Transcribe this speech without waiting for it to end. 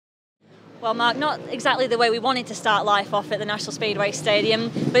Well, Mark, not exactly the way we wanted to start life off at the National Speedway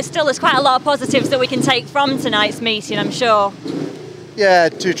Stadium, but still there's quite a lot of positives that we can take from tonight's meeting, I'm sure. Yeah,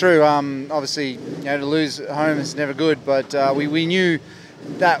 too true. Obviously, to lose at home is never good, but we knew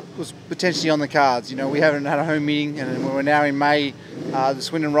that was potentially on the cards. We haven't had a home meeting, and we're now in May. The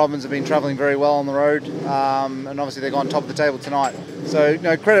Swindon Robins have been travelling very well on the road, and obviously they've gone top of the table tonight. So,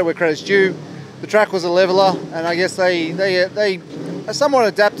 credit where credit's due. The track was a leveller, and I guess they somewhat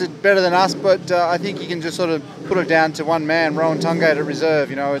adapted better than us, but I think you can just sort of put it down to one man, Rowan Tungate at reserve.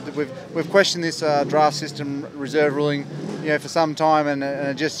 We've questioned this draft system reserve ruling, for some time, and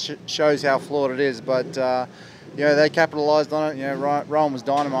it just shows how flawed it is. But they capitalised on it. Rowan was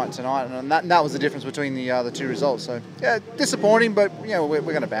dynamite tonight, and that was the difference between the two results. So yeah, disappointing, but we're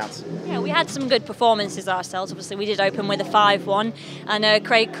going to bounce. Yeah, we had some good performances ourselves. Obviously, we did open with a 5-1, and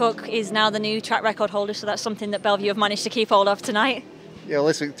Craig Cook is now the new track record holder. So that's something that Belle Vue have managed to keep hold of tonight. Yeah, well,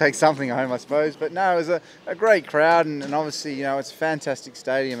 let's take something home, I suppose. But no, it was a great crowd, and obviously, it's a fantastic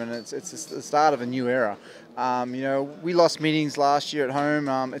stadium, and it's the start of a new era. We lost meetings last year at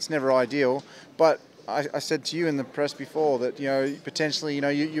home. It's never ideal, but I said to you in the press before that potentially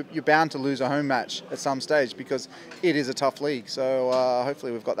you're bound to lose a home match at some stage because it is a tough league. So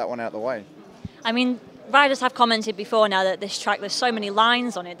hopefully we've got that one out of the way. I mean, riders have commented before now that this track, there's so many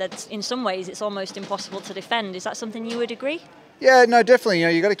lines on it that in some ways it's almost impossible to defend. Is that something you would agree? Yeah, no, definitely.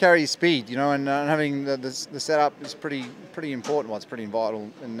 You've got to carry your speed, and having the setup is pretty important. Well, it's pretty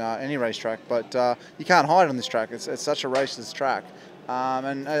vital in any racetrack, but you can't hide on this track. It's such a raceless track.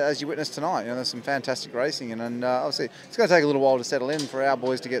 And as you witnessed tonight, there's some fantastic racing, and obviously it's going to take a little while to settle in for our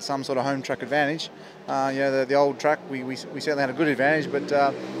boys to get some sort of home track advantage. The old track, we certainly had a good advantage, but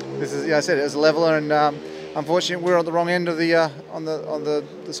this is, I said, it was a leveller, and unfortunately we're at the wrong end of the on the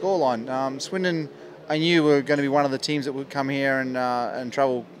scoreline. Swindon, I knew were going to be one of the teams that would come here and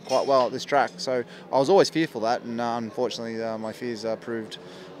travel quite well at this track, so I was always fearful of that, and unfortunately my fears proved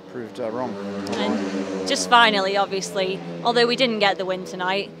wrong. And just finally, obviously, although we didn't get the win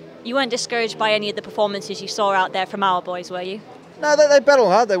tonight, you weren't discouraged by any of the performances you saw out there from our boys, were you? No, they battled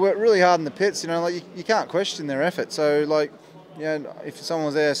hard. They worked really hard in the pits. You can't question their effort. So, if someone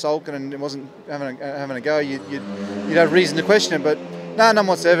was there sulking and wasn't having a go, you'd have reason to question it. But no, none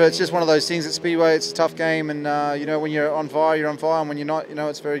whatsoever. It's just one of those things at Speedway. It's a tough game, and when you're on fire, you're on fire, and when you're not,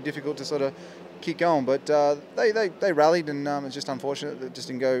 it's very difficult to sort of keep going, but they rallied, and it's just unfortunate that it just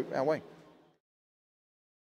didn't go our way.